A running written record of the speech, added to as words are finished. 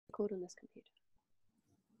record on this computer.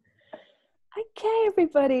 Okay,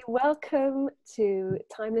 everybody, welcome to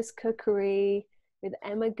Timeless Cookery with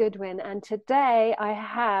Emma Goodwin. And today I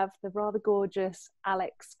have the rather gorgeous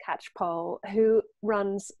Alex Catchpole, who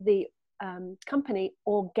runs the company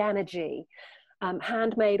Organergy,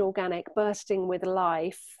 handmade, organic, bursting with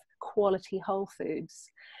life, quality whole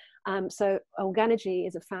foods. So Organergy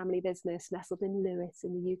is a family business nestled in Lewes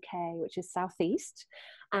in the UK, which is southeast,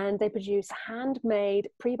 and they produce handmade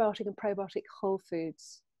prebiotic and probiotic whole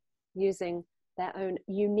foods using their own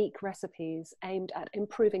unique recipes aimed at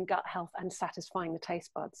improving gut health and satisfying the taste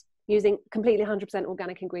buds, using completely 100%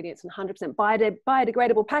 organic ingredients and 100%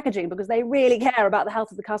 biodegradable packaging, because they really care about the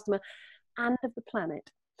health of the customer and of the planet.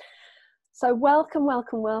 So welcome,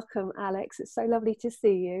 Alex. It's so lovely to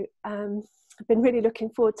see you. I've been really looking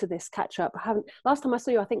forward to this catch up. Last time I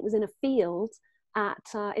saw you, I think, was in a field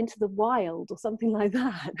at Into the Wild or something like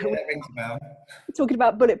that. Yeah, that rings a bell. Talking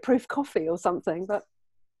about bulletproof coffee or something, but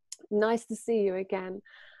nice to see you again.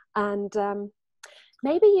 And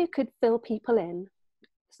maybe you could fill people in,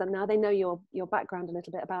 so now they know your background a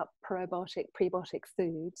little bit about probiotic, prebiotic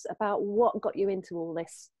foods, about what got you into all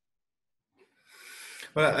this.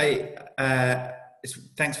 Well,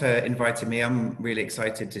 thanks for inviting me. I'm really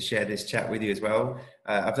excited to share this chat with you as well.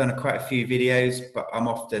 I've done quite a few videos, but I'm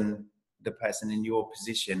often the person in your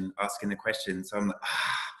position asking the questions. So I'm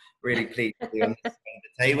really pleased to be on this side of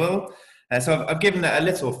the table. So I've given that a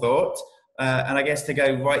little thought. And I guess to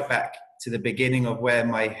go right back to the beginning of where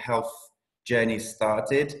my health journey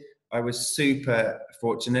started, I was super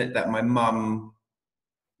fortunate that my mum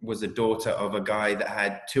was a daughter of a guy that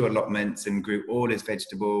had 2 allotments and grew all his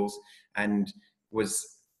vegetables and was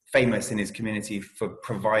famous in his community for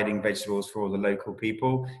providing vegetables for all the local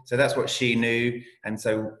people. So that's what she knew. And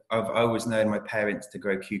so I've always known my parents to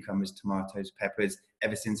grow cucumbers, tomatoes, peppers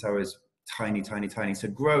ever since I was tiny. So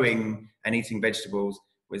growing and eating vegetables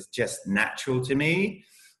was just natural to me.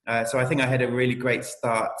 So I think I had a really great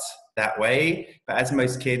start that way. But as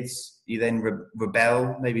most kids, you then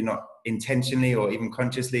rebel, maybe not intentionally or even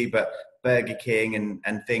consciously, but Burger King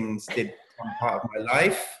and things did become part of my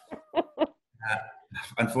life,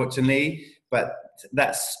 unfortunately. But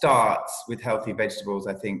that starts with healthy vegetables,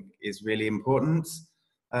 I think, is really important.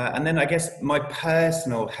 And then I guess my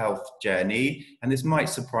personal health journey, and this might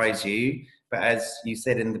surprise you, but as you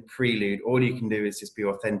said in the prelude, all you can do is just be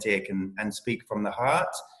authentic and speak from the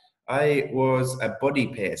heart. I was a body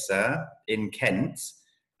piercer in Kent,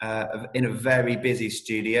 in a very busy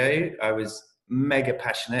studio. I was mega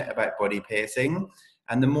passionate about body piercing.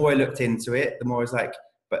 And the more I looked into it, the more I was like,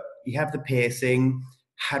 but you have the piercing,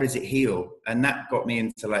 how does it heal? And that got me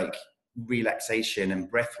into like relaxation and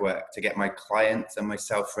breath work to get my clients and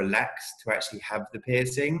myself relaxed to actually have the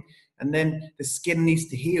piercing. And then the skin needs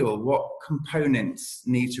to heal. What components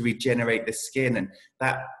need to regenerate the skin? And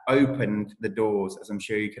that opened the doors, as I'm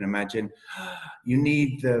sure you can imagine. You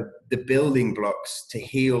need the building blocks to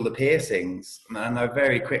heal the piercings. And I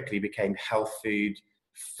very quickly became health food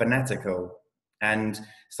fanatical and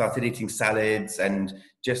started eating salads and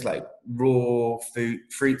just like raw food,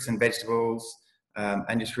 fruits and vegetables.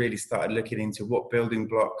 And just really started looking into what building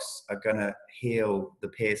blocks are going to heal the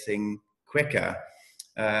piercing quicker.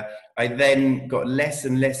 I then got less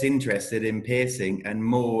and less interested in piercing and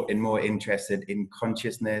more interested in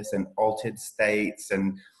consciousness and altered states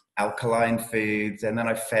and alkaline foods. And then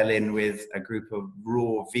I fell in with a group of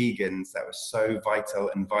raw vegans that was so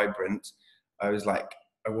vital and vibrant. I was like,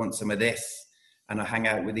 I want some of this. And I hang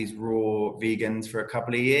out with these raw vegans for a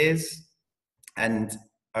couple of years. And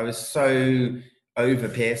I was so over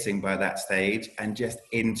piercing by that stage and just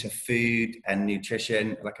into food and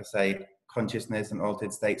nutrition, like I say, consciousness and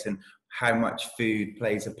altered states, and how much food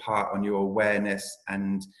plays a part on your awareness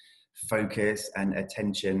and focus and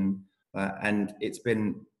attention. And it's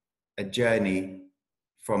been a journey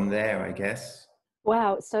from there, I guess.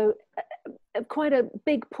 Wow. So quite a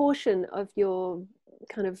big portion of your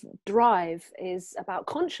kind of drive is about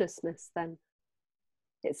consciousness then,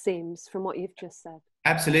 it seems, from what you've just said.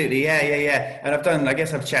 Absolutely. Yeah. And I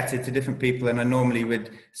guess I've chatted to different people, and I normally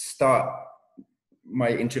would start my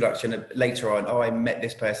introduction later on. Oh, I met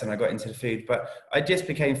this person, I got into the food, but I just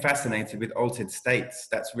became fascinated with altered states.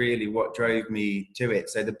 That's really what drove me to it.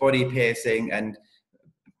 So the body piercing and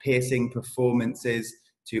piercing performances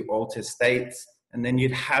to alter states. And then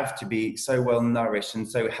you'd have to be so well nourished and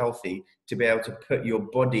so healthy to be able to put your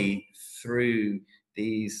body through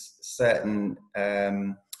these certain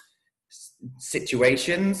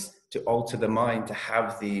situations to alter the mind, to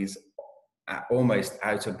have these almost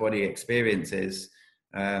out of body experiences.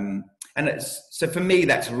 And so for me,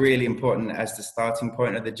 that's really important as the starting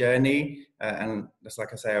point of the journey. And just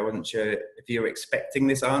like I say, I wasn't sure if you were expecting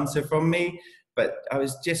this answer from me, but I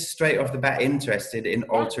was just straight off the bat interested in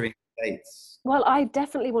altering states. Well, I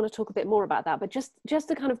definitely want to talk a bit more about that, but just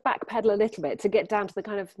to kind of backpedal a little bit to get down to the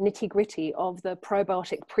kind of nitty gritty of the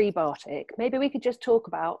probiotic, prebiotic, maybe we could just talk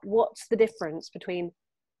about what's the difference between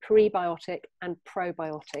prebiotic and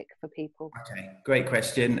probiotic for people. Okay, great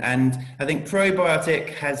question. And I think probiotic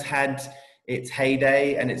has had its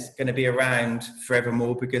heyday and it's going to be around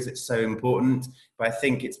forevermore because it's so important. But I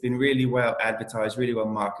think it's been really well advertised, really well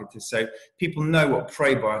marketed. So people know what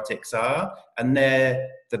probiotics are, and they're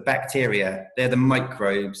the bacteria, they're the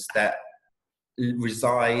microbes that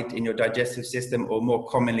reside in your digestive system, or more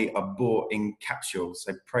commonly are bought in capsules.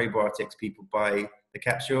 So probiotics, people buy the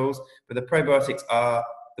capsules, but the probiotics are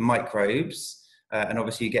the microbes, and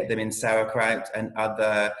obviously you get them in sauerkraut and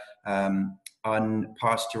other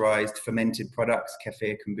unpasteurized fermented products,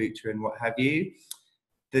 kefir, kombucha, and what have you.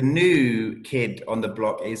 The new kid on the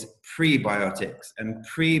block is prebiotics, and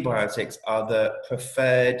prebiotics are the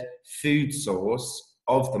preferred food source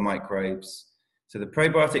of the microbes. So the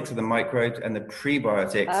probiotics are the microbes, and the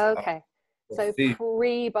prebiotics Okay. are So food.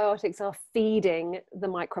 prebiotics are feeding the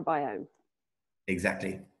microbiome.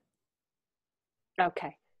 Exactly.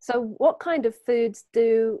 Okay. So what kind of foods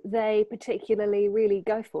do they particularly really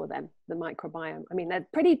go for then, the microbiome? I mean, they're a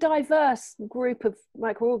pretty diverse group of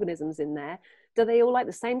microorganisms in there. Do they all like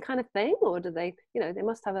the same kind of thing, or do they, they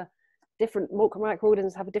must have a different,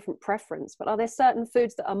 microorganisms have a different preference, but are there certain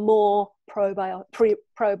foods that are more prebiotic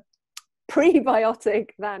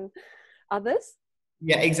than others?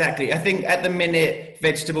 Yeah, exactly. I think at the minute,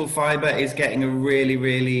 vegetable fiber is getting a really,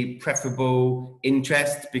 really preferable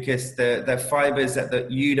interest because the fibers that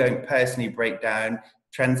you don't personally break down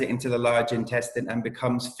transit into the large intestine and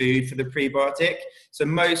becomes food for the prebiotic. So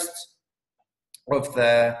most of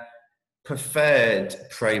the preferred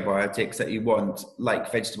probiotics that you want,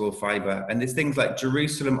 like vegetable fiber, and there's things like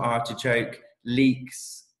Jerusalem artichoke,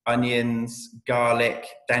 leeks, onions, garlic,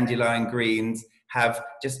 dandelion greens, have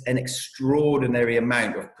just an extraordinary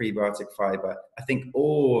amount of prebiotic fiber. I think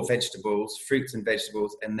all vegetables, fruits and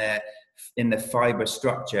vegetables, and they're in the fiber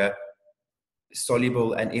structure,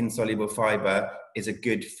 soluble and insoluble fiber is a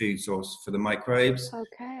good food source for the microbes.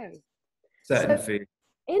 Okay. Certain So food.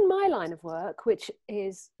 in my line of work, which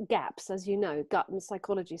is GAPS, as you know, gut and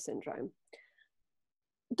psychology syndrome,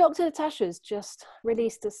 Dr. Natasha's just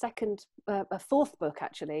released a fourth book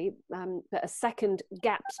actually, but a second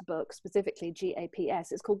GAPS book, specifically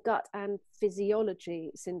GAPS. It's called Gut and Physiology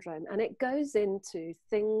Syndrome, and it goes into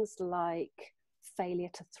things like failure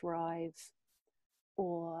to thrive,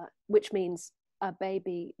 which means a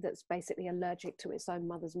baby that's basically allergic to its own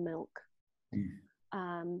mother's milk,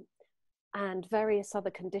 and various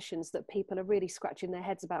other conditions that people are really scratching their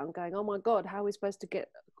heads about and going, oh my God, how are we supposed to get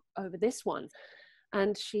over this one?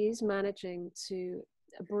 And she's managing to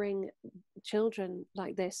bring children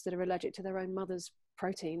like this that are allergic to their own mother's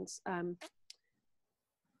proteins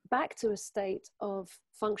back to a state of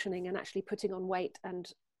functioning and actually putting on weight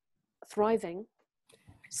and thriving,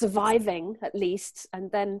 surviving at least, and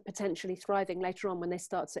then potentially thriving later on when they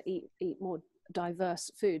start to eat more diverse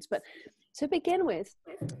foods. But to begin with,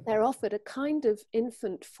 they're offered a kind of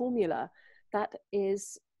infant formula that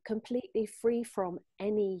is completely free from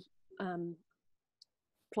any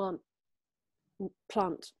plant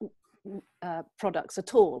products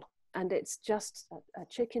at all, and it's just a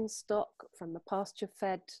chicken stock from the pasture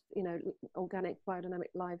fed, organic biodynamic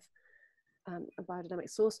live biodynamic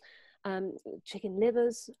source, chicken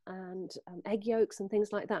livers and egg yolks and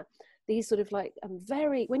things like that. These sort of like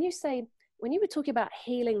when you were talking about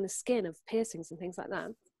healing the skin of piercings and things like that,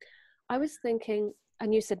 I was thinking,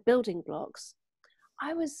 and you said building blocks,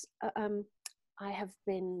 I have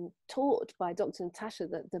been taught by Dr. Natasha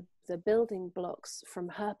that the building blocks from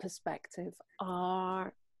her perspective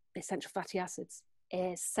are essential fatty acids,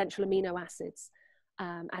 essential amino acids,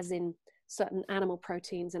 as in certain animal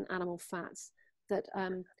proteins and animal fats that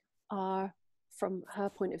are, from her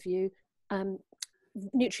point of view,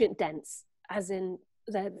 nutrient dense, as in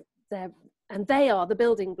they are the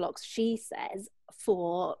building blocks, she says,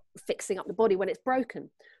 for fixing up the body when it's broken.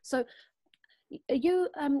 So are you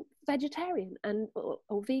vegetarian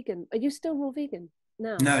or vegan? Are you still raw vegan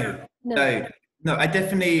now? No. I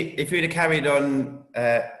definitely, if we'd have carried on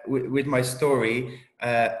with my story,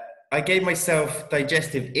 I gave myself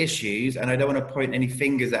digestive issues, and I don't want to point any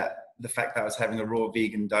fingers at the fact that I was having a raw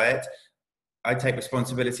vegan diet. I take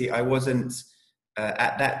responsibility. I wasn't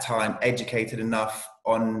at that time educated enough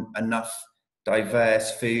on enough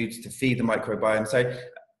diverse foods to feed the microbiome. So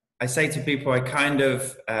I say to people, I kind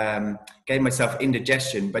of gave myself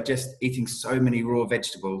indigestion by just eating so many raw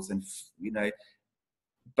vegetables and,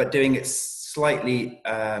 but doing it slightly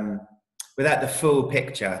without the full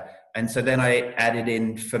picture. And so then I added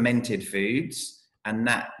in fermented foods, and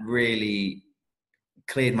that really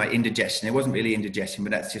cleared my indigestion. It wasn't really indigestion,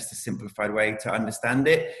 but that's just a simplified way to understand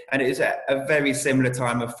it. And it was at a very similar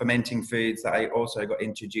time of fermenting foods that I also got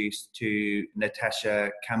introduced to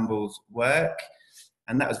Natasha Campbell's work.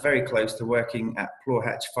 And that was very close to working at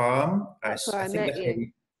Plorhatch Farm. That's where I think met that's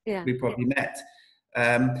you. Yeah. we probably met.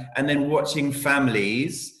 And then watching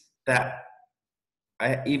families that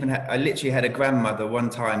I literally had a grandmother one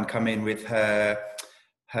time come in with her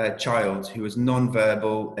child who was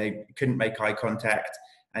non-verbal. They couldn't make eye contact.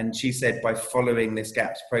 And she said by following this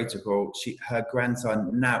GAPS protocol, her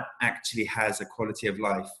grandson now actually has a quality of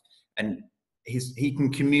life. And he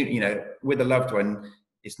can communicate, with a loved one.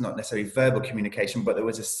 It's not necessarily verbal communication, but there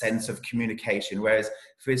was a sense of communication. Whereas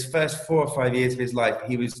for his first 4 or 5 years of his life,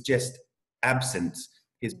 he was just absent.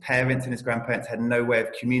 His parents and his grandparents had no way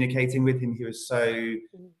of communicating with him. He was so...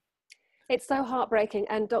 It's so heartbreaking.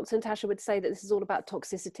 And Dr. Natasha would say that this is all about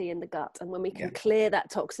toxicity in the gut. And when we can clear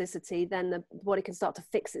that toxicity, then the body can start to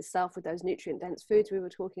fix itself with those nutrient-dense foods we were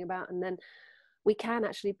talking about. And then we can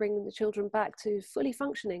actually bring the children back to fully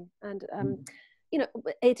functioning. And,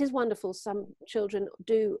 it is wonderful. Some children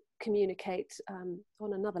do communicate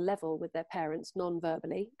on another level with their parents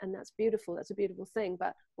non-verbally, and that's beautiful. That's a beautiful thing.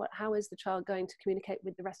 But how is the child going to communicate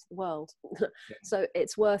with the rest of the world? So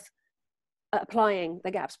it's worth applying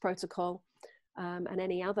the GAPS protocol and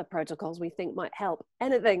any other protocols we think might help.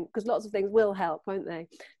 Anything, because lots of things will help, won't they?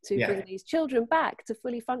 To bring these children back to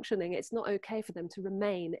fully functioning. It's not okay for them to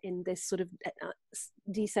remain in this sort of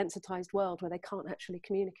desensitized world where they can't actually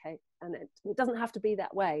communicate. And it doesn't have to be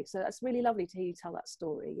that way. So that's really lovely to hear you tell that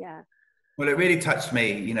story. Yeah. Well, it really touched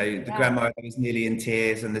me, the grandma was nearly in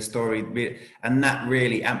tears, and the story, and that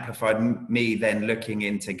really amplified me then looking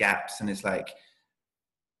into GAPS. And it's like,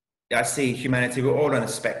 I see humanity, we're all on a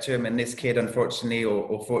spectrum, and this kid, unfortunately,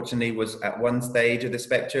 or fortunately, was at one stage of the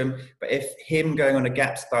spectrum. But if him going on a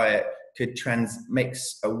GAPS diet could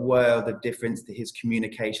makes a world of difference to his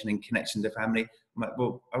communication and connection to family, I'm like,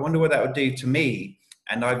 well, I wonder what that would do to me.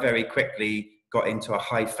 And I very quickly got into a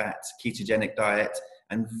high-fat ketogenic diet,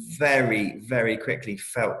 and very, very quickly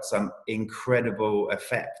felt some incredible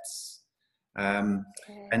effects.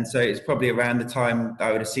 And so it's probably around the time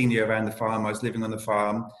I would have seen you around the farm. I was living on the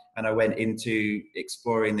farm, and I went into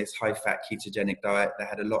exploring this high-fat ketogenic diet that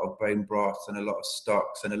had a lot of bone broth and a lot of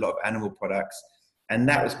stocks and a lot of animal products. And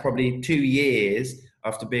that was probably 2 years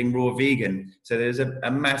after being raw vegan. So there's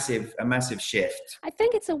a massive shift. I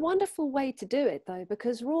think it's a wonderful way to do it, though,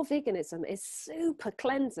 because raw veganism is super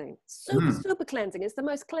cleansing, super cleansing. It's the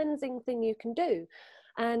most cleansing thing you can do.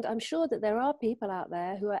 And I'm sure that there are people out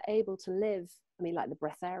there who are able to live, like the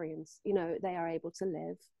breatharians, they are able to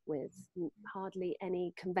live with hardly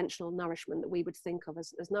any conventional nourishment that we would think of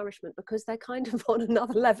as nourishment, because they're kind of on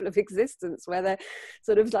another level of existence where they're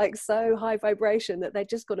sort of like so high vibration that they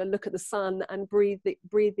just got to look at the sun and breathe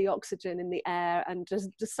the oxygen in the air and just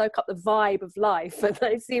soak up the vibe of life, and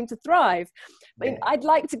they seem to thrive. I mean, I'd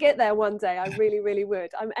like to get there one day. I really, really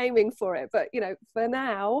would. I'm aiming for it. But, for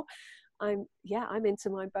now, I'm into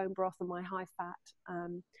my bone broth and my high fat.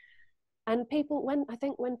 And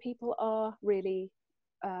when people are really,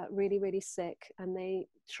 really sick and they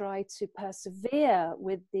try to persevere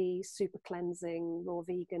with the super cleansing raw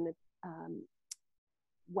vegan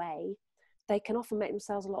way, they can often make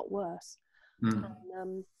themselves a lot worse.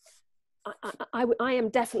 And, I am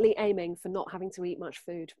definitely aiming for not having to eat much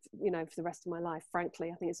food, for the rest of my life.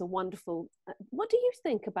 Frankly, I think it's a wonderful. What do you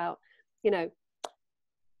think about,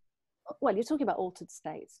 well, you're talking about altered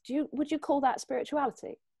states. Would you call that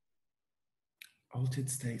spirituality? Altered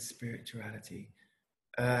state spirituality.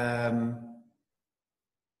 I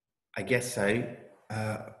guess so.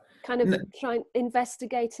 Kind of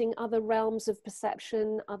investigating other realms of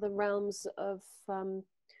perception, other realms of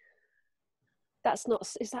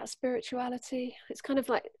is that spirituality? It's kind of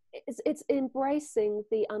like it's embracing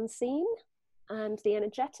the unseen and the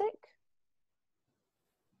energetic.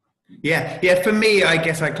 Yeah. For me, I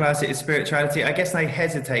guess I class it as spirituality. I guess I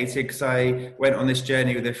hesitated because I went on this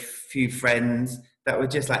journey with a few friends that were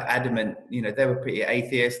just like adamant. They were pretty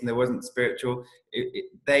atheist and they wasn't spiritual.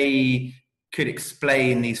 They could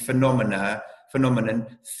explain these phenomenon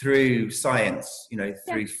through science.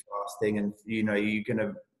 Through fasting, and you're going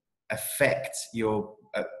to affect your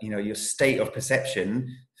your state of perception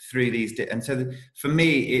through these. And so for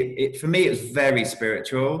me, it was very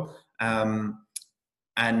spiritual.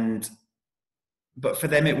 And but for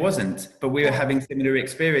them it wasn't. But we were Yeah. having similar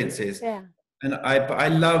experiences. Yeah. And but I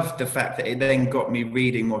loved the fact that it then got me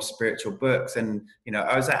reading more spiritual books. And, you know,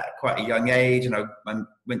 I was at quite a young age, and I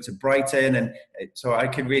went to Brighton, and so I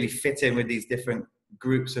could really fit in with these different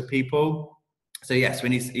groups of people. So yes,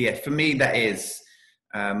 for me, that is,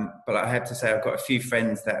 but I have to say, I've got a few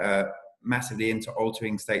friends that are massively into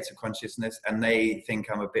altering states of consciousness, and they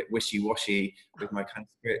think I'm a bit wishy-washy with my kind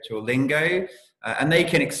of spiritual lingo, and they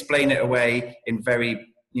can explain it away in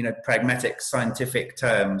very, you know, pragmatic, scientific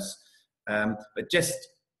terms. But just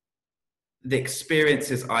the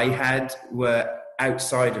experiences I had were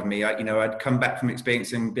outside of me. I'd come back from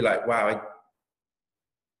experience and be like, wow,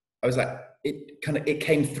 I was like, it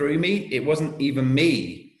came through me. It wasn't even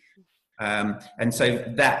me. And so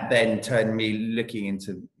that then turned me looking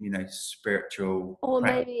into, you know, spiritual Or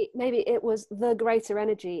practice. maybe it was the greater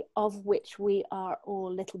energy of which we are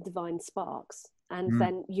all little divine sparks. And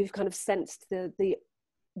then you've kind of sensed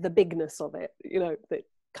the bigness of it, you know, that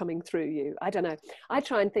coming through you. I don't know. I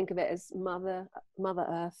try and think of it as Mother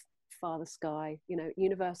Earth, Father Sky, you know,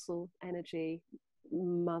 universal energy,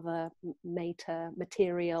 Mother, Mater,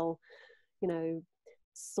 material, you know,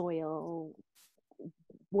 soil,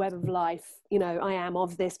 web of life. You know, I am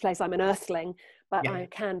of this place. I'm an earthling, but Yeah. I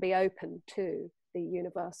can be open to the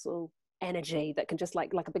universal energy that can just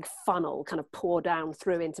like a big funnel kind of pour down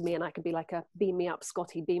through into me, and I can be like a beam me up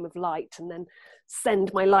Scotty beam of light, and then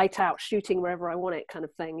send my light out shooting wherever I want it kind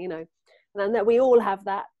of thing, you know. And that we all have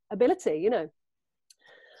that ability, you know.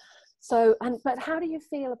 So, but how do you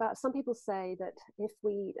feel about, some people say that if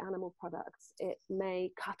we eat animal products, it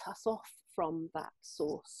may cut us off from that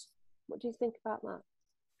source. What do you think about that?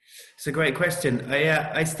 It's a great question.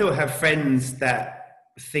 I still have friends that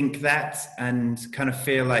think that and kind of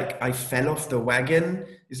feel like I fell off the wagon.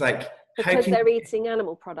 It's like, how Because can they're eating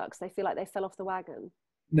animal products, they feel like they fell off the wagon.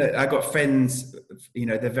 no, I got friends, you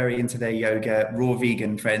know, they're very into their yoga, raw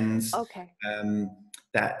vegan friends, Okay.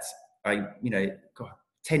 that you know, God,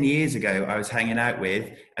 10 years ago I was hanging out with,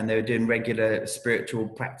 and they were doing regular spiritual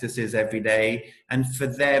practices every day. And for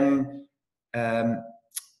them,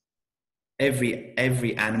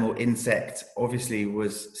 every animal, insect obviously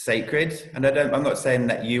was sacred. And I'm not saying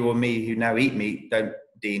that you or me who now eat meat don't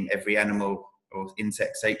deem every animal or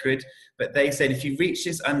insect sacred, but they said if you reach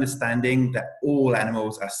this understanding that all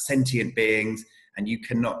animals are sentient beings and you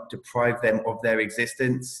cannot deprive them of their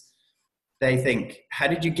existence, they think, how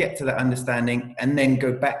did you get to that understanding and then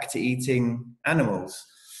go back to eating animals?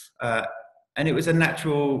 And it was a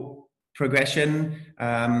natural progression.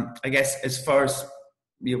 I guess as far as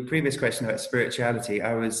your previous question about spirituality,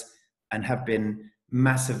 I was and have been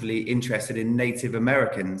massively interested in Native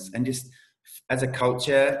Americans, and just as a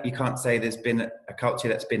culture, you can't say there's been a culture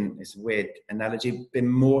that's been, it's a weird analogy, been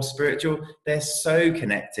more spiritual. They're so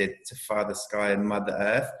connected to Father Sky and Mother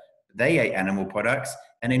Earth. They ate animal products,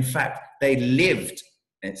 and in fact, they lived,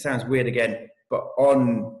 and it sounds weird again, but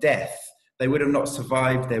on death. They would have not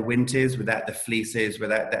survived their winters without the fleeces,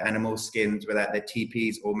 without the animal skins, without their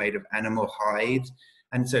teepees all made of animal hide.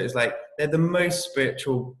 And so it's like, they're the most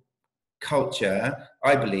spiritual culture,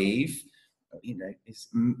 I believe. You know,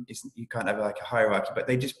 you can't have like a hierarchy, but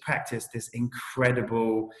they just practice this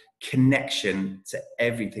incredible connection to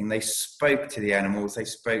everything. They spoke to the animals, they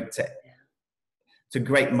spoke to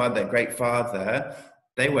great mother, great father.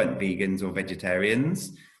 They weren't vegans or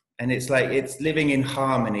vegetarians. And it's like, it's living in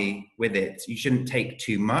harmony with it. You shouldn't take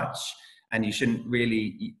too much, and you shouldn't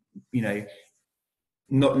really, you know,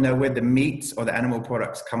 not know where the meat or the animal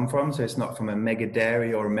products come from. So it's not from a mega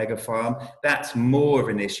dairy or a mega farm. That's more of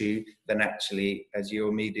an issue than actually, as you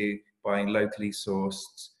or me do, buying locally sourced,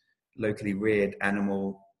 locally reared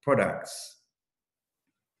animal products.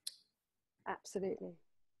 Absolutely.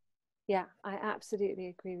 Yeah, I absolutely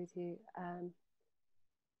agree with you.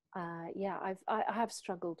 Yeah, I have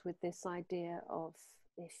struggled with this idea of,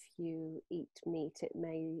 if you eat meat, it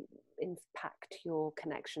may impact your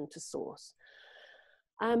connection to source.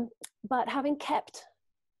 But having kept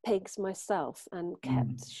pigs myself, and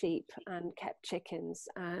kept sheep, and kept chickens,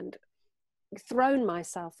 and thrown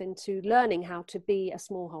myself into learning how to be a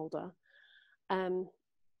smallholder,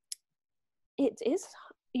 it is,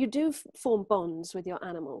 you do form bonds with your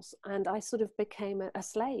animals. And I sort of became a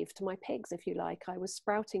slave to my pigs, if you like. I was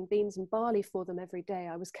sprouting beans and barley for them every day.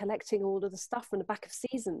 I was collecting all of the stuff from the back of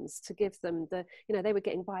seasons to give them you know, they were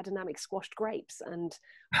getting biodynamic squashed grapes and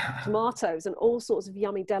tomatoes and all sorts of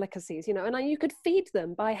yummy delicacies, you know, and you could feed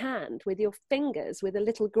them by hand with your fingers with a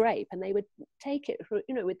little grape, and they would take it,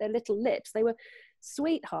 you know, with their little lips. They were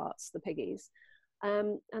sweethearts, the piggies.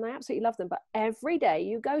 And I absolutely love them. But every day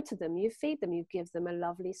you go to them, you feed them, you give them a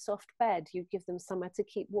lovely soft bed, you give them somewhere to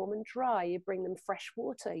keep warm and dry, you bring them fresh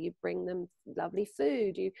water, you bring them lovely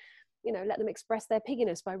food, you know, let them express their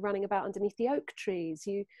pigginess by running about underneath the oak trees.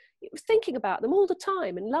 You're thinking about them all the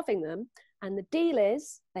time and loving them. And the deal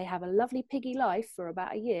is they have a lovely piggy life for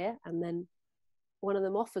about a year, and then one of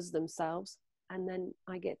them offers themselves, and then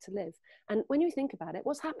I get to live. And when you think about it,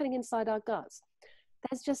 what's happening inside our guts?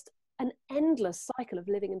 There's just an endless cycle of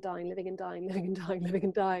living and dying, living and dying, living and dying, living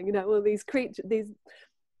and dying. You know, all these creatures,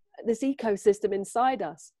 this ecosystem inside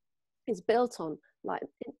us is built on like,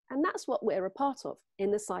 and that's what we're a part of in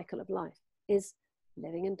the cycle of life, is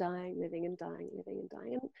living and dying, living and dying, living and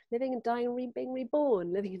dying, and living and dying and being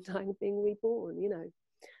reborn, living and dying and being reborn, you know.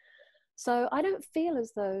 So I don't feel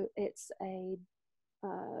as though it's a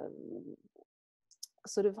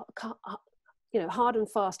sort of, you know, hard and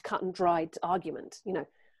fast, cut and dried argument. You know,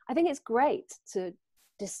 I think it's great to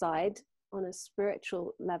decide on a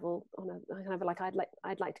spiritual level, on a kind of like,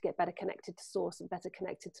 I'd like to get better connected to source and better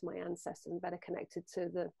connected to my ancestors and better connected to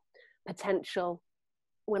the potential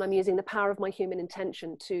when I'm using the power of my human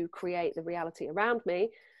intention to create the reality around me,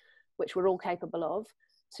 which we're all capable of,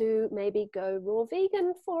 to maybe go raw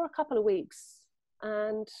vegan for a couple of weeks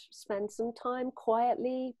and spend some time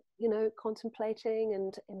quietly, you know, contemplating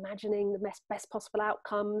and imagining the best possible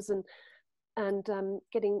outcomes, and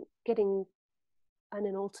getting in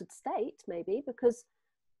an altered state, maybe, because,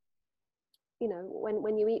 you know,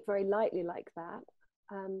 when you eat very lightly like that,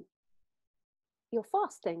 you're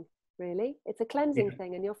fasting, really. It's a cleansing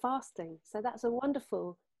thing, and you're fasting. So that's a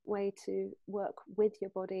wonderful way to work with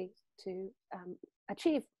your body to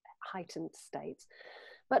achieve heightened states.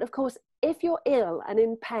 But of course, if you're ill and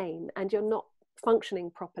in pain and you're not functioning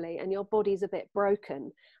properly and your body's a bit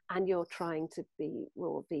broken and you're trying to be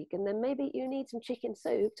raw vegan, then maybe you need some chicken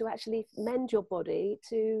soup to actually mend your body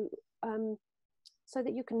to so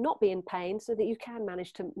that you can not be in pain, so that you can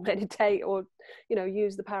manage to meditate or, you know,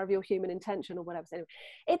 use the power of your human intention or whatever. So anyway,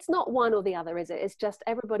 it's not one or the other, is it? It's just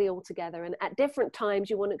everybody all together, and at different times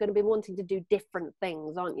you're going to be wanting to do different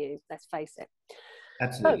things, aren't you? Let's face it.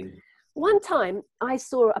 Absolutely. So, one time I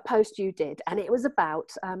saw a post you did, and it was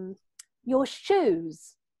about your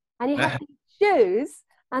shoes, and you had these shoes,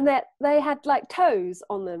 and that they had like toes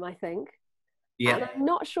on them, I think. Yeah. And I'm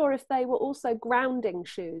not sure if they were also grounding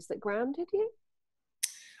shoes that grounded you.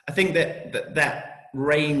 I think that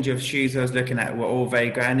range of shoes I was looking at were all very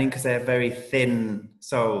grounding because they're very thin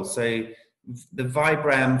soles. So the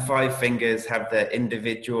Vibram Five Fingers have their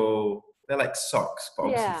individual, they're like socks, but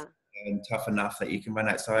obviously tough enough that you can run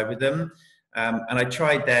outside with them. And I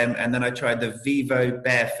tried them, and then I tried the Vivo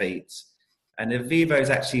Bare Feet. And the Vivo's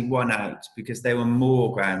actually won out because they were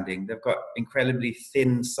more grounding. They've got incredibly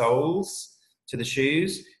thin soles to the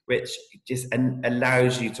shoes, which just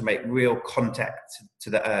allows you to make real contact to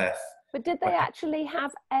the earth. But did they actually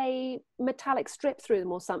have a metallic strip through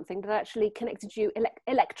them or something that actually connected you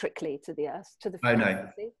electrically to the earth, to the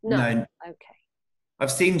frequency? No. Okay.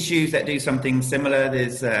 I've seen shoes that do something similar.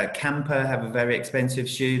 There's Camper have a very expensive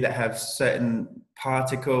shoe that have certain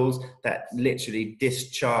particles that literally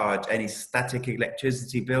discharge any static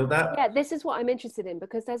electricity buildup. Yeah, this is what I'm interested in,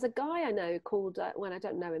 because there's a guy I know called, well, I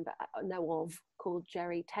don't know him, but I know of, called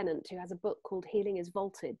Jerry Tennant, who has a book called Healing is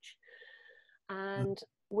Voltage. And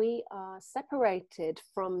we are separated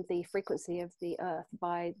from the frequency of the earth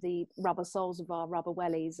by the rubber soles of our rubber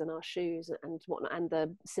wellies and our shoes and whatnot, and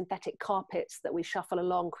the synthetic carpets that we shuffle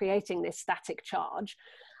along, creating this static charge.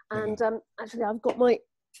 And actually, I've got my,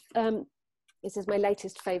 this is my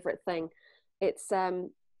latest favorite thing. It's a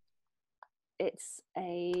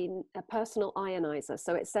personal ionizer.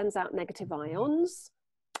 So it sends out negative ions.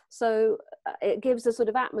 So it gives a sort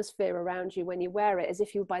of atmosphere around you when you wear it, as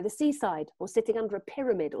if you were by the seaside or sitting under a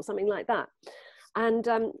pyramid or something like that. And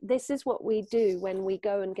this is what we do when we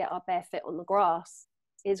go and get our bare feet on the grass,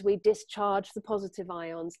 is we discharge the positive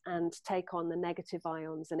ions and take on the negative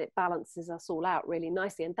ions, and it balances us all out really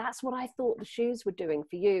nicely. And that's what I thought the shoes were doing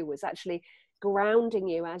for you, was actually grounding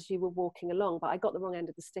you as you were walking along. But I got the wrong end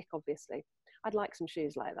of the stick, obviously. I'd like some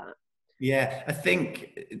shoes like that. Yeah, I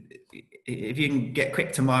think if you can get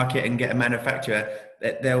quick to market and get a manufacturer,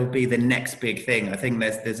 that there will be the next big thing. I think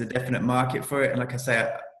there's a definite market for it. And like I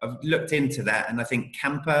say, I've looked into that, and I think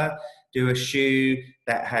Camper do a shoe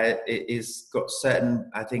that is got certain,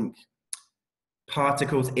 I think,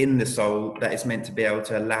 particles in the sole that is meant to be able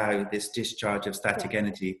to allow this discharge of static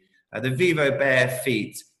energy. The Vivo Bare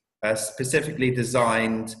Feet are specifically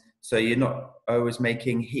designed so you're not always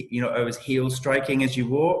heel striking as you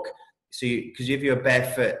walk. So because if you're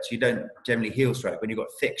barefoot, you don't generally heel strike. When you've got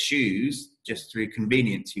thick shoes, just through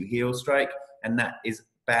convenience, you heel strike. and that is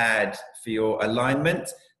bad for your alignment.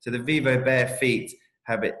 So the Vivo bare feet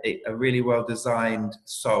have a really well designed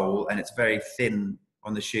sole, and it's very thin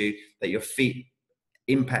on the shoe, that your feet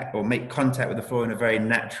impact or make contact with the floor in a very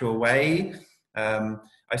natural way.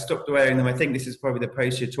 I stopped wearing them. I think this is probably the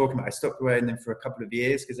post you're talking about. I stopped wearing them for a couple of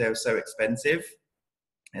years because they were so expensive.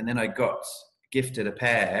 And then I got gifted a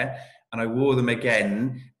pair and I wore them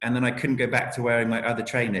again. And then I couldn't go back to wearing my other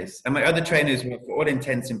trainers. And my other trainers were, for all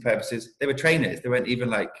intents and purposes, they were trainers. They weren't even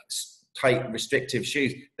like tight, restrictive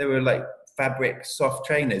shoes. They were like fabric, soft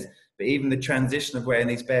trainers. But even the transition of wearing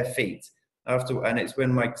these bare feet and it's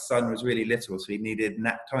when my son was really little, so he needed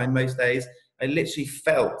nap time most days. I literally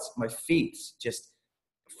felt my feet just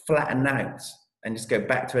flatten out and just go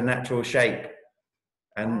back to a natural shape.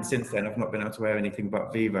 And since then, I've not been able to wear anything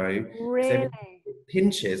but Vivo. Really?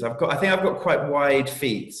 Pinches. I think I've got quite wide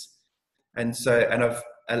feet, and I've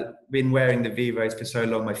been wearing the Vivos for so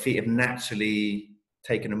long. My feet have naturally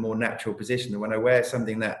taken a more natural position. And when I wear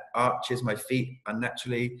something that arches my feet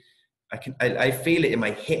unnaturally, I feel it in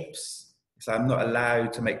my hips. So I'm not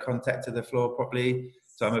allowed to make contact to the floor properly.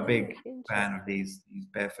 So I'm a big fan of these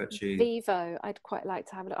barefoot shoes. Vivo, I'd quite like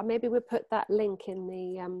to have a look. Maybe we'll put that link in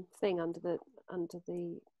the thing under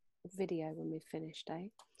the video when we've finished, eh?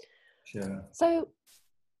 Sure. So,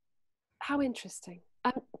 how interesting.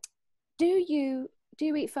 Do you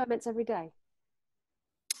eat ferments every day?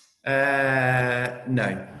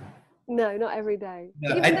 No. No, not every day.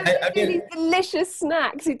 No, Even though you do these delicious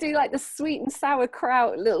snacks, you do like the sweet and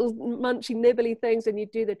sauerkraut, little munchy nibbly things, and you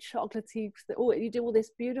do the chocolatey, you do all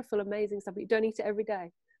this beautiful, amazing stuff, but you don't eat it every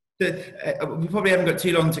day. We probably haven't got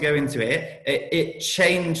too long to go into it. It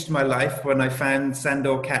changed my life when I found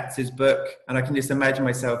Sandor Katz's book, and I can just imagine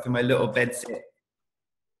myself in my little bedsit.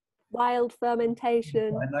 Wild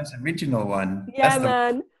fermentation. A nice original one. Yeah,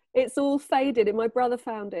 man. It's all faded, and my brother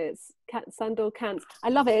found it. It's Sandor Katz. I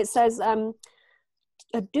love it. It says, a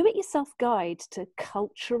do-it-yourself guide to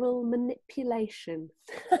cultural manipulation.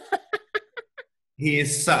 He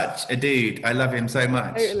is such a dude. I love him so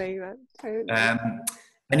much. Totally, man. Totally.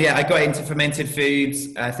 And yeah, I got into fermented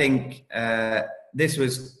foods. I think this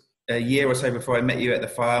was a year or so before I met you at the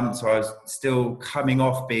farm, so I was still coming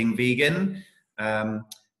off being vegan.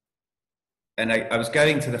 And I was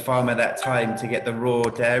going to the farm at that time to get the raw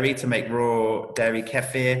dairy, to make raw dairy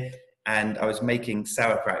kefir, and I was making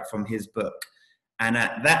sauerkraut from his book. And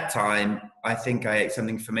at that time, I think I ate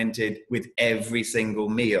something fermented with every single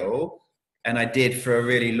meal, and I did for a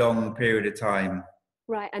really long period of time.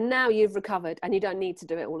 Right, and now you've recovered, and you don't need to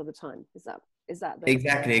do it all of the time. Is that the...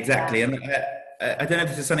 Exactly. And I don't know if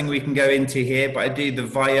this is something we can go into here, but I do the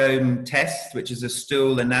Viome test, which is a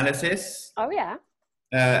stool analysis. Oh yeah.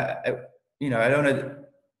 I don't know.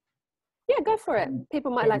 Yeah, go for it.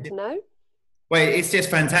 People might like to know. Well, it's just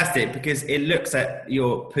fantastic because it looks at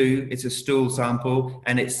your poo. It's a stool sample,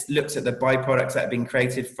 and it looks at the byproducts that have been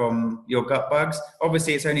created from your gut bugs.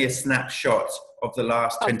 Obviously, it's only a snapshot of the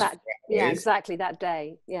last 24 hours. Yeah, exactly, that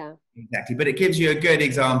day. Yeah. Exactly. But it gives you a good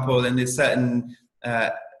example, and there's certain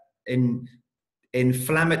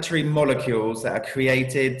inflammatory molecules that are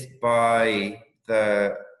created by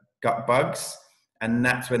the gut bugs, and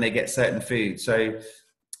that's when they get certain foods. So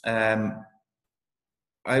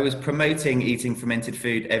I was promoting eating fermented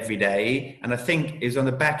food every day, and I think it was on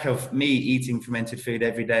the back of me eating fermented food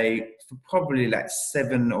every day for probably like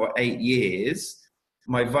 7 or 8 years.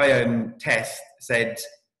 My Viome test said,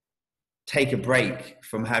 take a break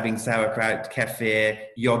from having sauerkraut, kefir,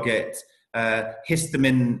 yogurt,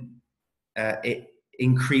 histamine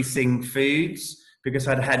increasing foods, because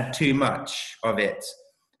I'd had too much of it.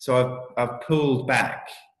 So I've pulled back.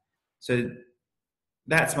 So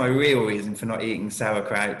that's my real reason for not eating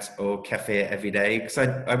sauerkraut or kefir every day, because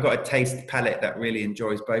I've got a taste palate that really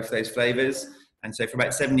enjoys both those flavors. And so for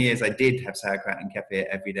about 7 years, I did have sauerkraut and kefir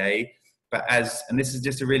every day. But and this is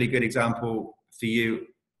just a really good example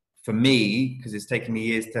for me, because it's taken me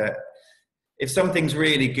years if something's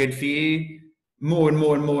really good for you, more and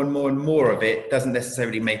more and more and more and more of it doesn't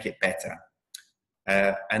necessarily make it better.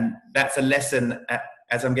 And that's a lesson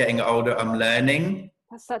as I'm getting older, I'm learning.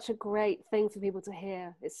 That's such a great thing for people to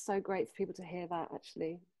hear. It's so great for people to hear that,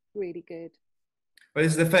 actually. Really good. Well,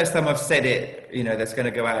 this is the first time I've said it, that's going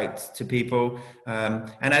to go out to people.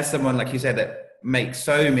 And as someone, like you said, that makes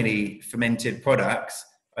so many fermented products,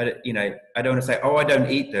 I don't want to say, I don't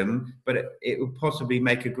eat them, but it would possibly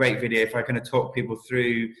make a great video if I kind of talk people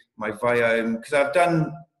through my Viome, because I've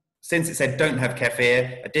done since it said don't have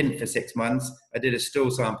kefir, I didn't for 6 months. I did a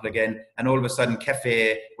stool sample again, and all of a sudden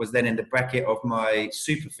kefir was then in the bracket of my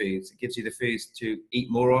superfoods. It gives you the foods to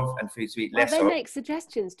eat more of and foods to eat Well, less they of. make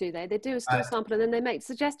suggestions, do they? They do a Uh, stool sample and then they make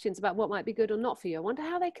suggestions about what might be good or not for you. I wonder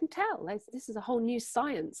how they can tell. This is a whole new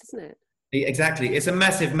science, isn't it? exactly. It's a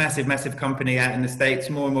massive, massive, massive company out in the States.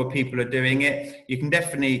 More and more people are doing it. You can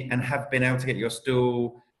definitely and have been able to get your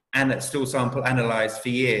stool and stool sample analyzed for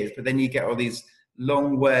years, but then you get all these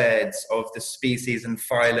long words of the species and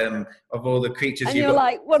phylum of all the creatures And you've you're got.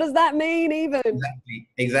 like, what does that mean even? Exactly,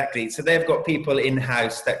 exactly. So they've got people in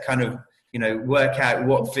house that kind of, work out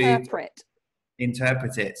what food Interpret.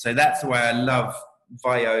 interpret it. So that's why I love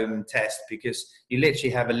Viome Test, because you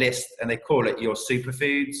literally have a list and they call it your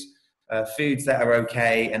superfoods, foods that are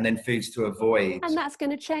okay, and then foods to avoid. And that's going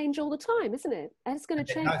to change all the time, isn't it? And it's going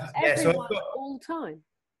to change for Yeah, so everyone all the time.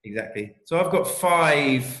 exactly. So I've got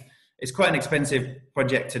 5. It's quite an expensive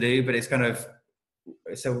project to do, but it's kind of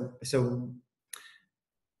so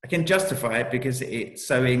I can justify it because it's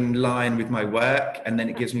so in line with my work, and then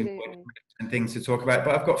it gives me Absolutely. and things to talk about.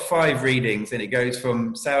 But I've got 5 readings, and it goes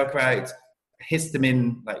from sauerkraut,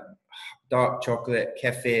 histamine, like dark chocolate,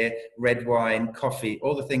 kefir, red wine, coffee,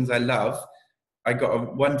 all the things I love.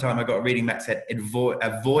 One time I got a reading that said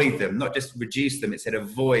avoid them, not just reduce them. It said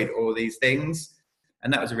avoid all these things,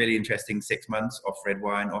 and that was a really interesting 6 months off red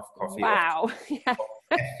wine, off coffee, Wow. Yeah. off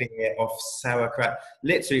kefir, off sauerkraut,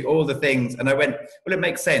 literally all the things. And I went, well, it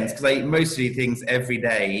makes sense because I eat mostly things every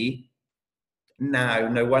day now.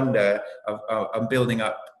 No wonder I'm building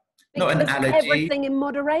up not an Because allergy. everything in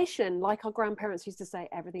moderation, like our grandparents used to say,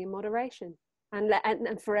 everything in moderation. And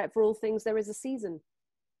for all things, there is a season.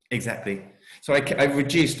 Exactly. So I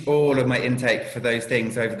reduced all of my intake for those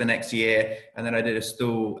things over the next year, and then I did a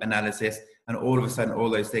stool analysis, and all of a sudden, all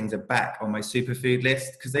those things are back on my superfood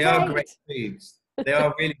list because they are great Great. foods. They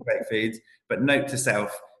are really great foods. But note to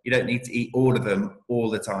self: you don't need to eat all of them all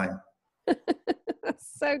the time. That's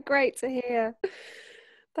so great to hear.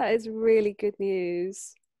 That is really good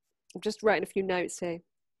news. I'm just writing a few notes here.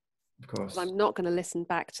 Of course. I'm not going to listen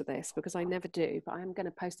back to this because I never do, but I'm going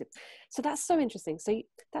to post it. So that's so interesting. So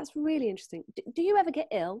that's really interesting. Do you ever get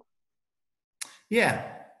ill? Yeah,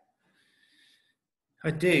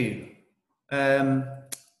 I do. Um,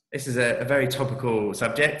 this is a very topical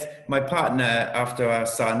subject. My partner, after our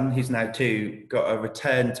son, who's now 2, got a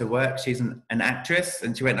return to work. She's an actress,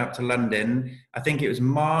 and she went up to London. I think it was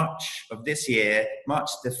March of this year, March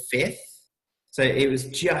the 5th. So it was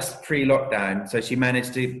just pre-lockdown. So she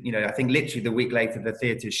managed to, I think literally the week later, the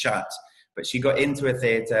theatre shut. But she got into a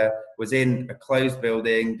theatre, was in a closed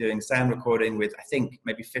building doing sound recording with, I think,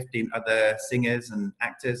 maybe 15 other singers and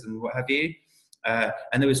actors and what have you.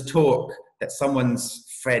 And there was talk that someone's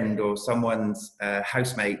friend or someone's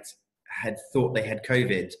housemate had thought they had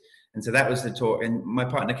COVID. And so that was the talk. And my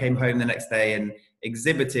partner came home the next day and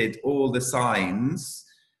exhibited all the signs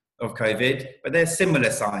of COVID, but there's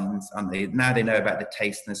similar signs, aren't they? Now they know about the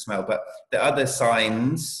taste and the smell, but the other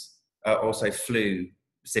signs are also flu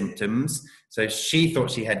symptoms. So she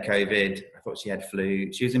thought she had COVID. I thought she had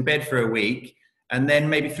flu. She was in bed for a week. And then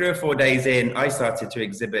maybe 3 or 4 days in, I started to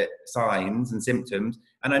exhibit signs and symptoms,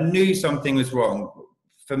 and I knew something was wrong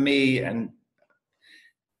for me. And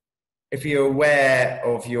if you're aware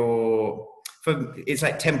of it's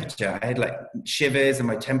like temperature. I had like shivers and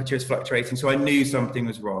my temperature was fluctuating. So I knew something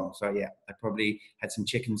was wrong. So yeah, I probably had some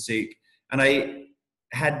chicken soup, and I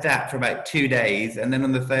had that for about 2 days. And then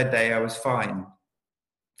on the 3rd day, I was fine.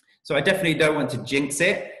 So I definitely don't want to jinx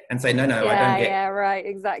it and say, no, I don't get. Yeah, right.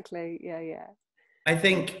 Exactly. Yeah. I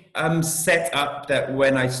think I'm set up that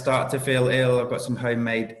when I start to feel ill, I've got some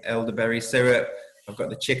homemade elderberry syrup. I've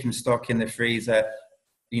got the chicken stock in the freezer.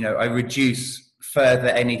 I reduce further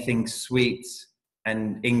anything sweet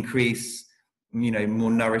and increase,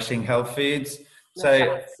 more nourishing health foods. The So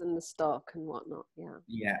fats and the stock and whatnot. Yeah.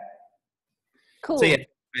 yeah. So Cool. yeah,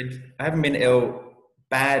 I haven't been ill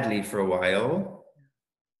badly for a while.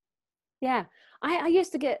 Yeah. I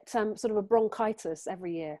used to get sort of a bronchitis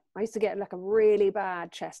every year. I used to get like a really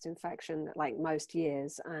bad chest infection, like most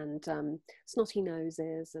years, and snotty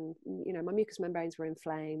noses, and my mucous membranes were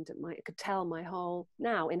inflamed. I could tell my whole.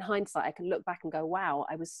 Now, in hindsight, I can look back and go, "Wow,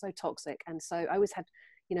 I was so toxic." And so I always had,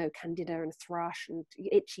 candida and thrush and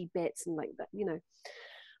itchy bits and like that,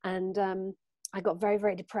 And I got very,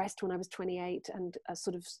 very depressed when I was 28, and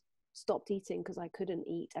sort of stopped eating because I couldn't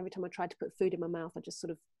eat. Every time I tried to put food in my mouth, I just sort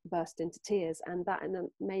of burst into tears, and then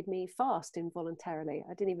made me fast involuntarily.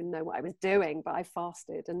 I didn't even know what I was doing, but I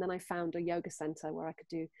fasted. And then I found a yoga center where I could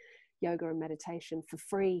do yoga and meditation for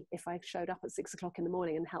free if I showed up at 6 o'clock in the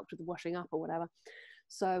morning and helped with the washing up or whatever.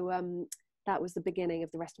 So that was the beginning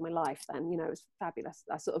of the rest of my life then. You know, it was fabulous.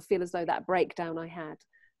 I sort of feel as though that breakdown I had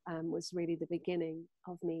was really the beginning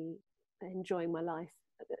of me enjoying my life.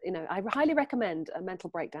 You know, I highly recommend a mental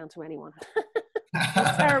breakdown to anyone.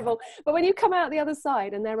 It's terrible, but when you come out the other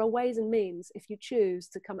side, and there are ways and means, if you choose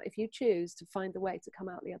to find the way to come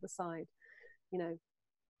out the other side, you know,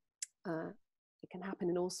 it can happen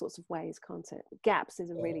in all sorts of ways, can't it? GAPS is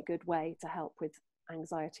a really good way to help with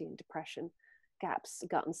anxiety and depression. GAPS,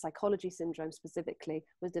 gut and psychology syndrome specifically,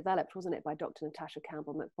 was developed, wasn't it, by Dr. Natasha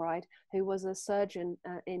Campbell McBride, who was a surgeon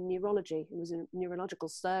in neurology, who was a neurological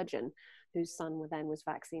surgeon whose son then was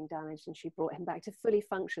vaccine damaged, and she brought him back to fully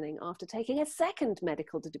functioning after taking a second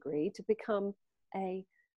medical degree to become a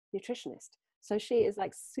nutritionist. So she is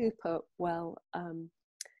like super well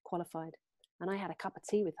qualified. And I had a cup of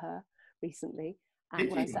tea with her recently. And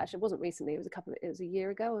well, actually, it wasn't recently, it was a year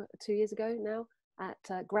ago, or 2 years ago now, at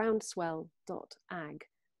groundswell.ag,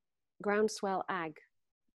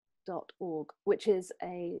 groundswellag.org, which is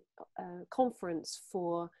a conference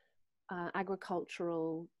for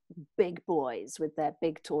agricultural big boys with their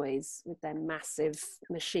big toys, with their massive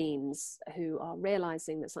machines, who are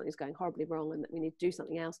realizing that something's going horribly wrong and that we need to do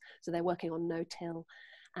something else. So they're working on no-till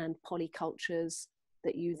and polycultures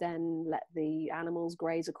that you then let the animals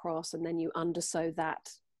graze across, and then you undersow that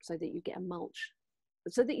so that you get a mulch,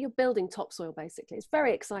 so that you're building topsoil basically. It's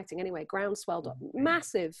very exciting. Anyway, Groundswell,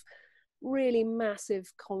 massive, really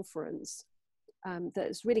massive conference that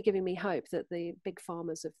is really giving me hope that the big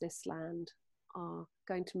farmers of this land are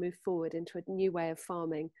going to move forward into a new way of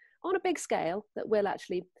farming on a big scale that will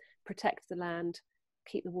actually protect the land,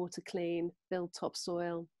 keep the water clean, build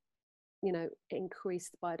topsoil, you know, increase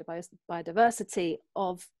the biodiversity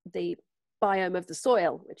of the biome of the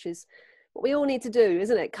soil, which is what we all need to do,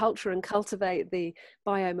 isn't it? Culture and cultivate the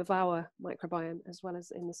biome of our microbiome as well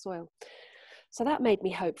as in the soil. So that made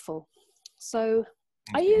me hopeful. So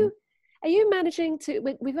are you managing to,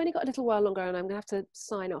 we've only got a little while longer and I'm gonna have to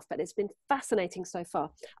sign off, but it's been fascinating so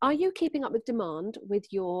far. Are you keeping up with demand with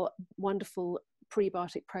your wonderful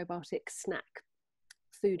prebiotic, probiotic snack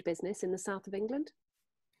food business in the south of England?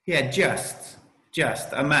 Yeah, just.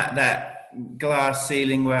 I'm at that glass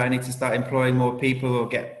ceiling where I need to start employing more people or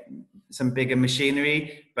get some bigger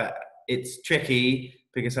machinery, but it's tricky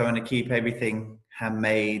because I want to keep everything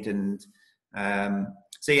handmade. And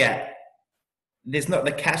so, yeah, there's not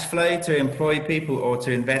the cash flow to employ people or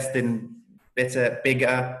to invest in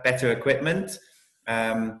bigger, better equipment.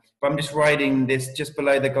 But I'm just riding this just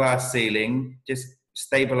below the glass ceiling, just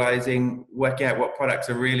stabilizing, working out what products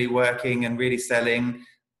are really working and really selling,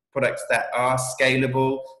 products that are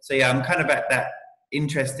scalable. So yeah, I'm kind of at that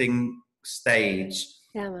interesting stage.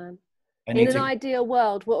 Yeah, man. In an ideal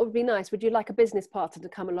world, what would be nice? Would you like a business partner to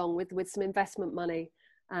come along with some investment money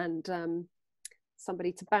and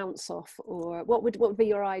somebody to bounce off, or what would be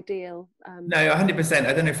your ideal? No, 100%.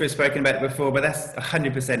 I don't know if we've spoken about it before, but that's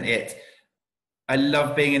 100% it. I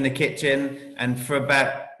love being in the kitchen, and for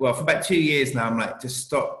about 2 years now, I'm like, just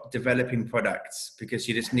stop developing products because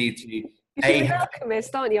you just need to. You're an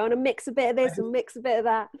alchemist, aren't you? I want to mix a bit of this and mix a bit of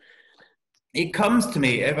that. It comes to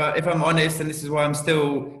me, if I'm honest, and this is why I'm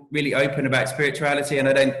still really open about spirituality and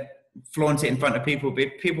I don't flaunt it in front of people, but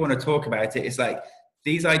if people want to talk about it, it's like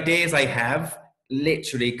these ideas I have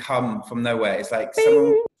literally come from nowhere. It's like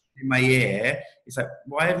someone in my ear, it's like,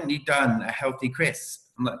 why haven't you done a healthy crisp?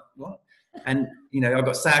 I'm like, what? And, you know, I've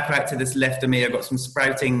got sauerkraut to this left of me. I've got some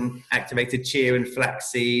sprouting activated chia and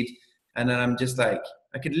flaxseed. And then I'm just like,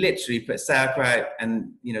 I could literally put sauerkraut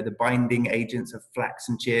and, you know, the binding agents of flax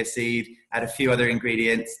and chia seed, add a few other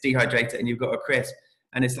ingredients, dehydrate it, and you've got a crisp.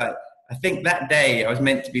 And it's like, I think that day I was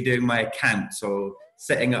meant to be doing my accounts or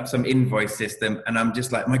setting up some invoice system. And I'm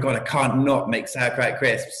just like, my God, I can't not make sauerkraut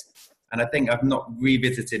crisps. And I think I've not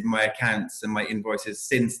revisited my accounts and my invoices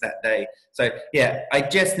since that day. So yeah, I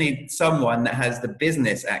just need someone that has the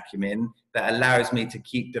business acumen that allows me to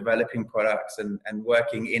keep developing products and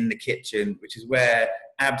working in the kitchen, which is where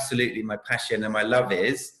absolutely my passion and my love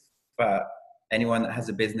is. But anyone that has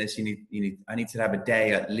a business, I need to have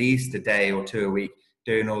at least a day or two a week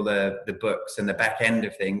doing all the books and the back end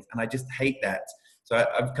of things. And I just hate that. So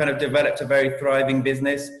I've kind of developed a very thriving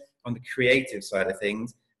business on the creative side of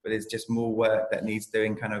things, but it's just more work that needs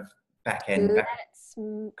doing kind of back end. Let's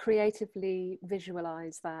creatively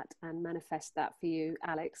visualize that and manifest that for you,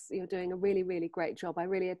 Alex. You're doing a really, really great job. I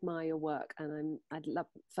really admire your work, and I'd love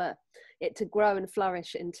for it to grow and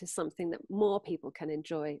flourish into something that more people can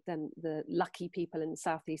enjoy than the lucky people in the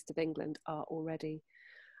southeast of England are already.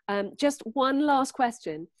 Just one last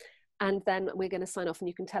question, and then we're going to sign off, and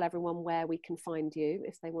you can tell everyone where we can find you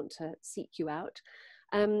if they want to seek you out.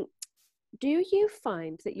 do you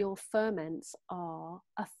find that your ferments are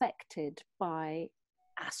affected by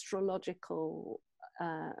astrological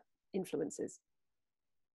influences?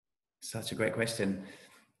 Such a great question.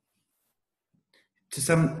 To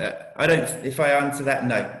some, I don't. If I answer that,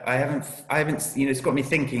 no, I haven't. I haven't. You know, it's got me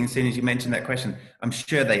thinking. As soon as you mentioned that question, I'm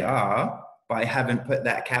sure they are, but I haven't put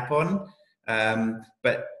that cap on.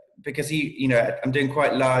 But because you know, I'm doing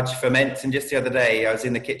quite large ferments, and just the other day, I was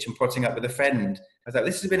in the kitchen potting up with a friend. I was like,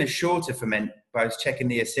 this has been a shorter ferment, but I was checking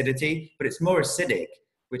the acidity, but it's more acidic,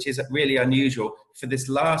 which is really unusual for this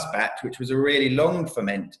last batch, which was a really long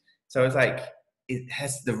ferment. So I was like,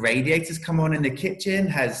 has the radiators come on in the kitchen?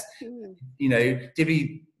 Has you know,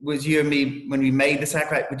 was you and me when we made the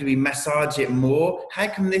saccharide, did we massage it more? How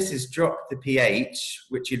come this has dropped the pH,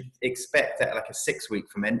 which you'd expect at like a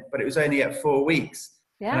 6-week ferment, but it was only at 4 weeks?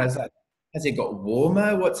 Yeah. And I was like, has it got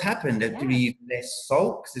warmer? What's happened? Yeah. Do we use less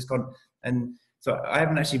salt? 'Cause it's gone, and so I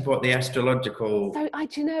haven't actually bought the astrological. So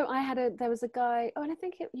do you know, there was a guy, oh, and I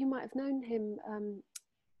think you might have known him.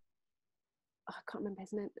 I can't remember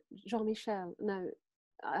his name. Jean-Michel. No,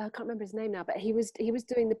 I can't remember his name now, but he was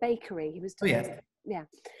doing the bakery. He was doing, yeah.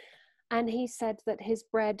 And he said that his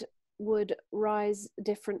bread would rise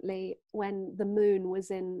differently when the moon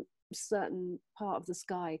was in a certain part of the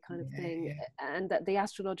sky, kind of thing, and that the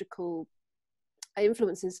astrological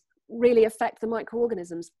influences really affect the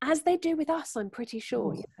microorganisms, as they do with us, I'm pretty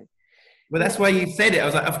sure. You know. Well, that's why you said it. I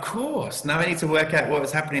was like, of course. Now I need to work out what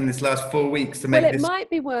was happening this last 4 weeks to make Well, it this. might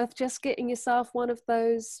be worth just getting yourself one of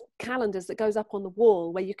those calendars that goes up on the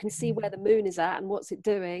wall where you can see where the moon is at and what's it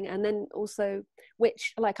doing. And then also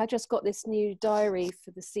like I just got this new diary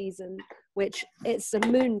for the season, which it's a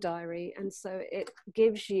moon diary. And so it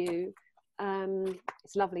gives you,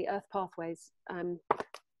 it's lovely, Earth Pathways.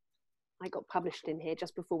 I got published in here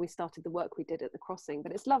just before we started the work we did at the crossing,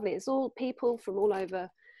 but it's lovely. It's all people from all over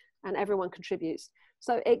and everyone contributes.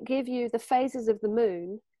 So it gives you the phases of the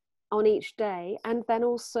moon on each day, and then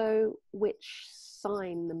also which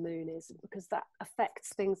sign the moon is, because that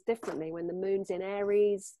affects things differently. When the moon's in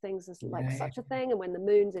Aries, things are like such a thing, and when the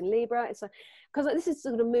moon's in Libra, it's because this is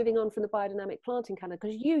sort of moving on from the biodynamic planting calendar,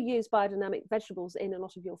 because you use biodynamic vegetables in a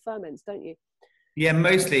lot of your ferments, don't you? Yeah,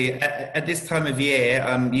 mostly at this time of year,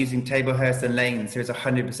 I'm using Tablehurst and Lane, so it's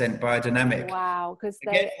 100% biodynamic. Wow, because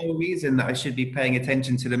There's no reason that I should be paying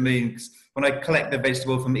attention to the moon. 'Cause when I collect the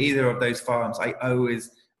vegetable from either of those farms, I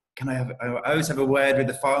always have a word with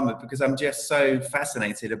the farmer, because I'm just so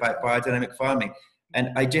fascinated about biodynamic farming. And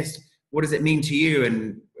what does it mean to you?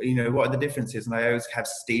 And, you know, what are the differences? And I always have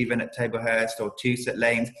Stephen at Tablehurst or Chus at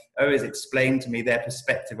Lanes always explain to me their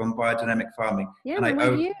perspective on biodynamic farming. Yeah,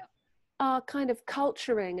 and you are kind of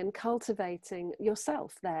culturing and cultivating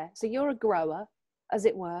yourself there. So you're a grower, as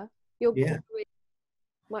it were. You're growing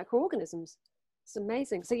microorganisms. It's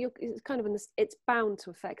amazing. So it's kind of it's bound to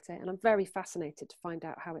affect it, and I'm very fascinated to find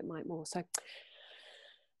out how it might more. So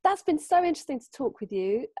that's been so interesting to talk with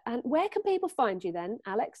you. And where can people find you then,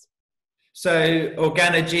 Alex? So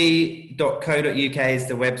Organergy.co.uk is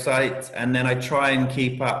the website, and then I try and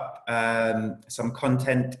keep up some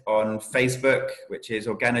content on Facebook, which is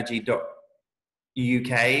Organergy.uk,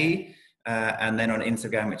 and then on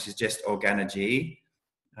Instagram, which is just Organergy.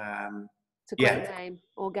 It's a great name,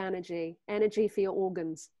 Organergy, energy for your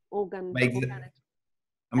organs. Organergy.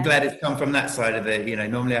 I'm glad it's come from that side of it. You know,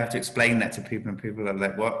 normally I have to explain that to people, and people are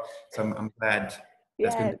like, "What?" So I'm glad.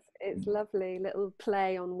 Yeah, it's lovely, little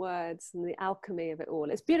play on words and the alchemy of it all.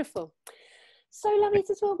 It's beautiful. So lovely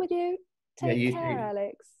to talk with you. Take care,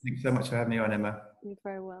 Alex. Thanks so much for having me on, Emma. You're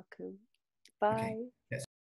very welcome. Bye. Okay. Yes.